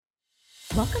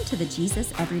Welcome to the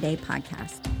Jesus Everyday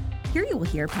podcast. Here you will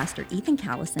hear Pastor Ethan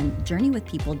Callison journey with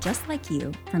people just like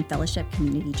you from Fellowship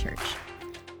Community Church.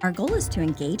 Our goal is to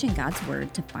engage in God's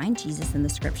Word to find Jesus in the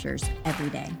Scriptures every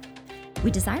day.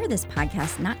 We desire this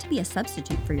podcast not to be a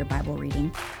substitute for your Bible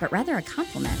reading, but rather a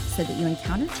complement so that you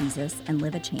encounter Jesus and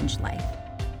live a changed life.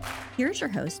 Here's your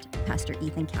host, Pastor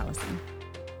Ethan Callison.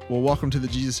 Well, welcome to the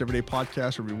Jesus Everyday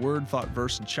podcast. Every word, thought,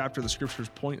 verse, and chapter of the Scriptures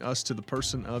point us to the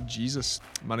person of Jesus.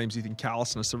 My name is Ethan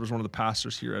Callison. I serve as one of the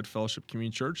pastors here at Fellowship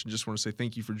Community Church, and just want to say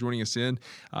thank you for joining us in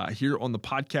here on the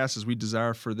podcast, as we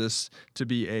desire for this to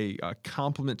be a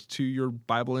complement to your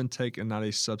Bible intake and not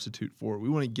a substitute for it. We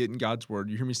want to get in God's Word.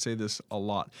 You hear me say this a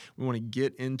lot. We want to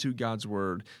get into God's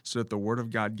Word so that the Word of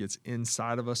God gets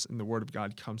inside of us and the Word of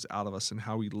God comes out of us, and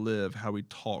how we live, how we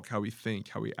talk, how we think,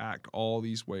 how we act, all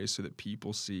these ways so that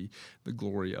people see the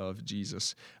glory of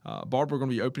Jesus. Barb, we're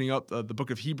going to be opening up the book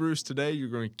of Hebrews today. You're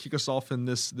going to kick us off in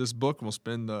this book, and we'll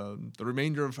spend the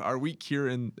remainder of our week here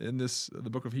in the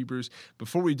book of Hebrews.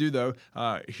 Before we do, though,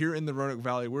 here in the Roanoke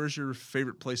Valley, where's your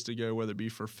favorite place to go, whether it be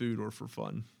for food or for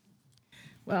fun?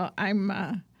 Well,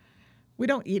 we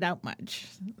don't eat out much,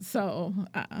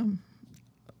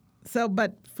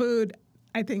 but food,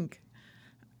 I think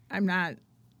I'm not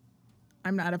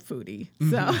a foodie,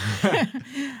 so.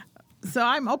 So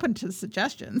I'm open to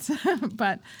suggestions,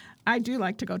 but I do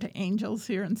like to go to Angel's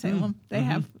here in Salem. They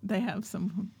have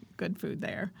some good food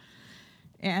there,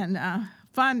 and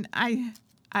fun.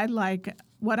 I like,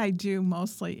 what I do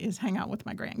mostly is hang out with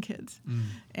my grandkids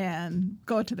and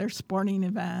go to their sporting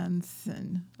events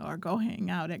or go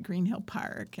hang out at Green Hill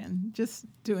Park and just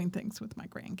doing things with my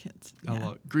grandkids. I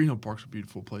love it. Green Hill Park's a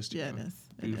beautiful place to go. It is.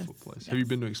 Beautiful place. Yes. Have you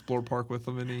been to Explore Park with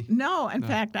them any? No, in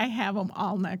fact, I have them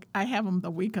I have them the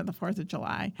week of the 4th of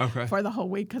July for the whole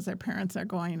week, because their parents are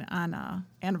going on an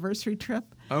anniversary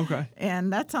trip. Okay.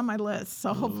 And that's on my list.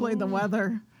 So hopefully the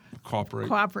weather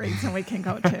cooperates and we can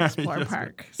go to Explore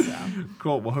Park. So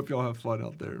cool. Well, hope y'all have fun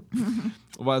out there.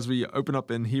 Well, as we open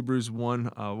up in Hebrews 1,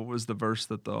 what was the verse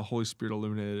that the Holy Spirit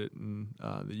illuminated and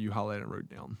that you highlighted and wrote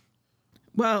down?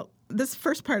 Well, this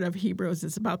first part of Hebrews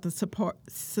is about the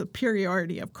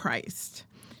superiority of Christ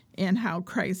and how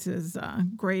Christ is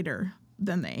greater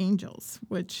than the angels,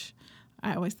 which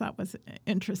I always thought was an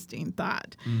interesting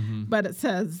thought. But it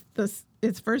says,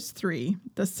 it's verse 3,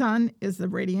 the Son is the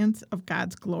radiance of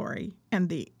God's glory and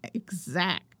the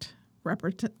exact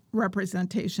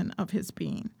representation of his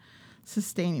being,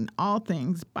 sustaining all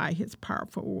things by his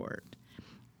powerful word.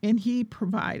 And he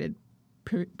provided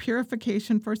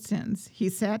purification for sins. He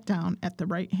sat down at the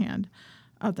right hand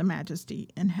of the Majesty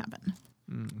in heaven.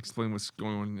 Explain what's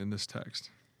going on in this text.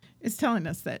 It's telling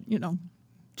us that,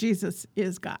 Jesus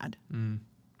is God.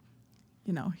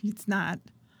 He's not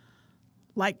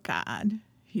like God.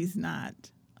 He's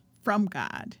not from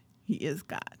God. He is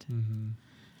God.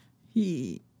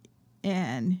 He's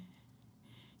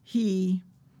the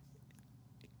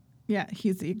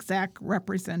exact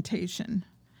representation.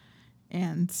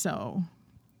 And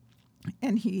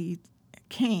he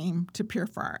came to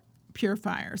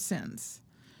purify our sins,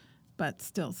 but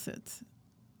still sits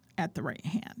at the right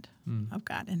hand of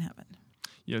God in heaven.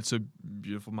 Yeah, it's so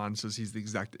beautiful. Mine says he's the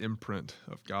exact imprint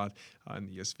of God in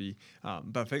the ESV.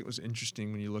 But I think it was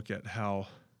interesting when you look at how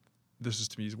this is,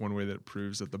 to me, is one way that it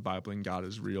proves that the Bible and God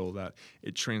is real, that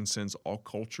it transcends all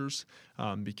cultures.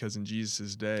 Because in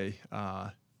Jesus' day,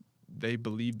 they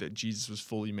believed that Jesus was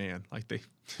fully man. Like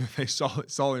they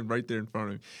saw him right there in front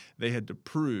of him. They had to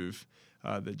prove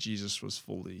that Jesus was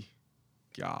fully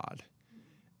God.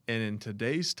 And in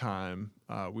today's time,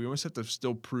 we almost have to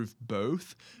still prove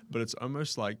both, but it's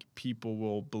almost like people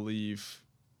will believe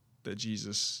that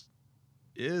Jesus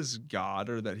is God,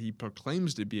 or that he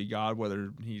proclaims to be a God,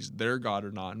 whether he's their God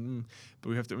or not. But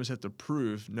we almost have to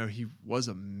prove, no, he was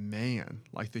a man,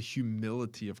 like the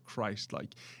humility of Christ.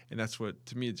 And that's what,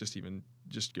 to me, it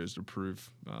just goes to prove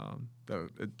that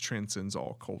it transcends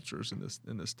all cultures in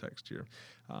this text here.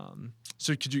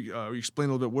 So could you explain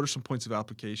a little bit, what are some points of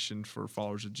application for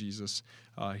followers of Jesus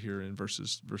here in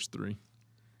verse 3?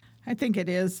 I think it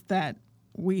is that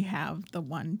we have the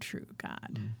one true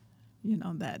God,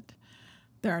 that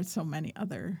there are so many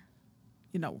other,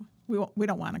 we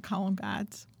don't want to call them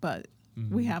gods, but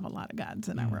we have a lot of gods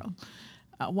in our world.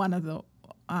 One of the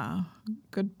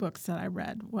good books that I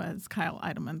read was Kyle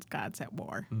Idleman's Gods at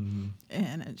War.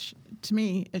 And to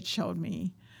me, it showed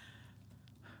me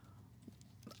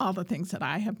all the things that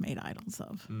I have made idols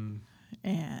of.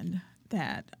 And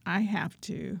that I have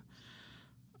to,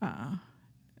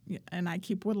 and I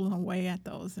keep whittling away at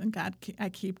those. And I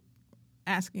keep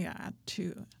asking God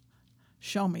to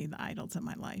show me the idols in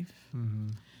my life.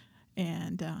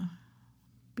 And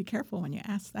be careful when you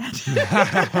ask that,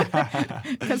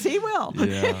 because he will.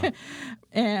 Yeah.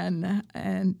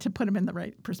 and to put him in the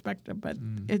right perspective, but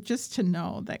it just to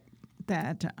know that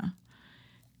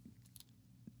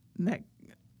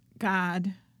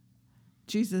God,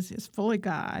 Jesus is fully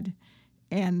God,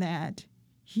 and that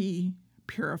He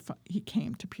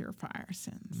came to purify our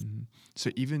sins. Mm-hmm.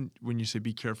 So even when you say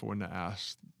be careful when to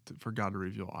ask for God to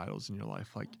reveal idols in your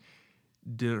life, like,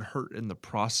 did it hurt in the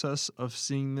process of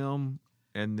seeing them?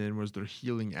 And then was there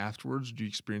healing afterwards? Did you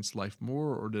experience life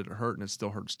more, or did it hurt and it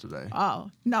still hurts today?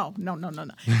 Oh, no.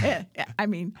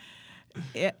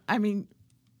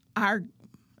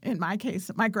 In my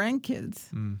case, my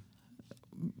grandkids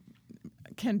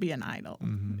can be an idol.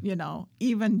 Mm-hmm.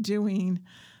 Even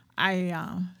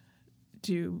I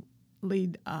do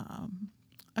lead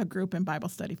a group in Bible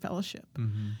study fellowship,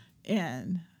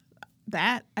 and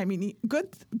that,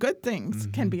 good things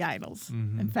can be idols.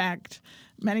 In fact,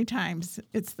 many times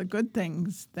it's the good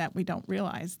things that we don't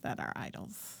realize that are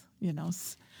idols.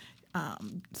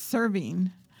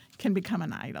 Serving can become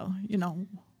an idol.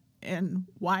 And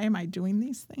why am I doing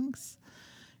these things?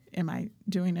 Am I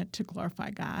doing it to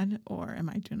glorify God, or am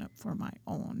I doing it for my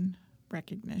own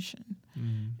recognition?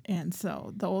 And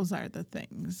so those are the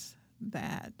things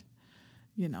that,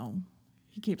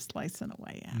 He keeps slicing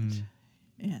away at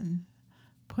and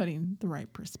putting the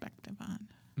right perspective on.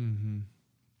 Mm-hmm.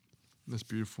 That's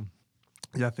beautiful.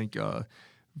 Yeah, I think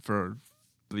for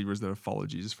believers that have followed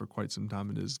Jesus for quite some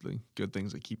time, it is the good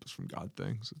things that keep us from God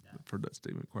things. I've heard that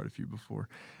statement quite a few before.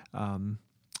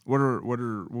 What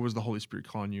was the Holy Spirit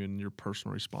calling you in your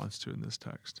personal response to in this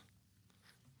text?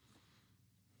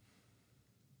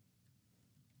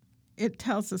 It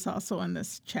tells us also in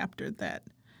this chapter that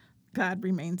God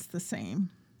remains the same.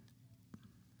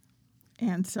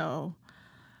 And so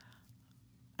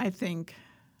I think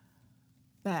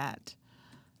that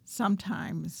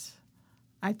sometimes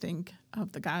I think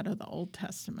of the God of the Old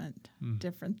Testament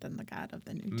different than the God of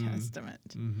the New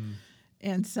Testament.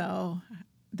 And so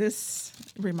this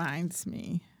reminds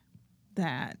me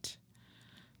that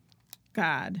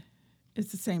God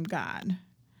is the same God,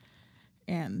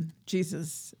 and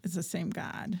Jesus is the same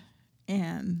God,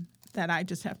 and that I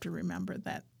just have to remember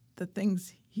that the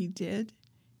things He did,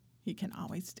 He can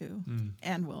always do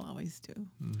and will always do.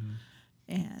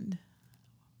 And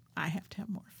I have to have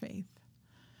more faith.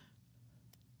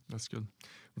 That's good.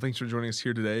 Well, thanks for joining us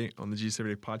here today on the Jesus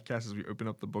Everyday Podcast as we open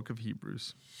up the book of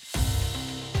Hebrews.